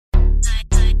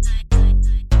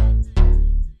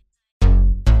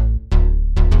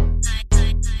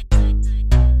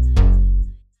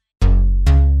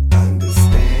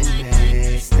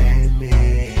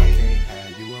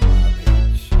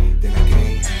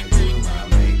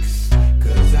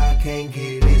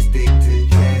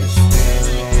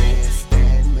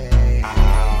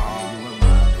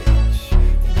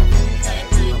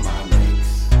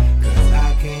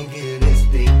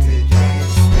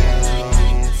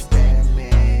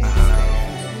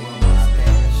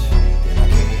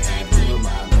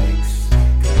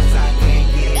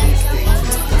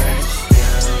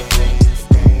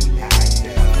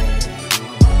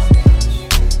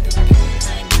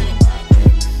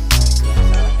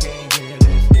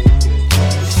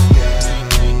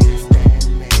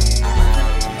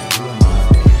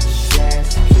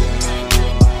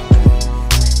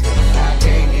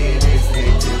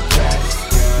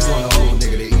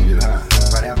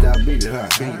huh?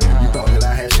 You thought that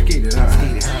I had skeeted, huh?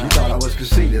 You thought I was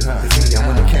conceited, huh? And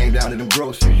when it came down to them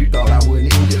groceries, you thought I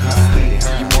wouldn't eat it,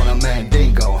 huh? You want a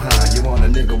mandingo, huh? You want a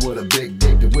nigga with a big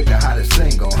dick with the hottest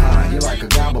single, huh? You like a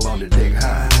gobble on the dick,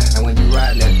 huh? And when you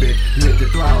riding that bitch, you hit the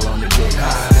throttle on the dick,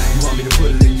 huh? You want me to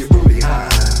put it in your booty,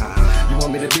 huh? You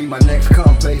want me to be my next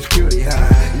complex cutie,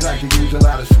 huh? You like to use a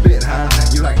lot of spit, huh?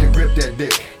 You like to grip that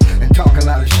dick and talk a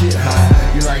lot of shit,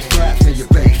 huh? You like straps in your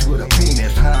face with a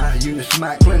penis, huh? You done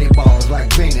smack plenty balls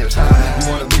like Venus, huh?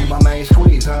 You wanna be my main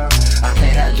squeeze, huh? I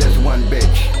can't have just one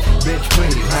bitch, bitch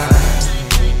please, huh?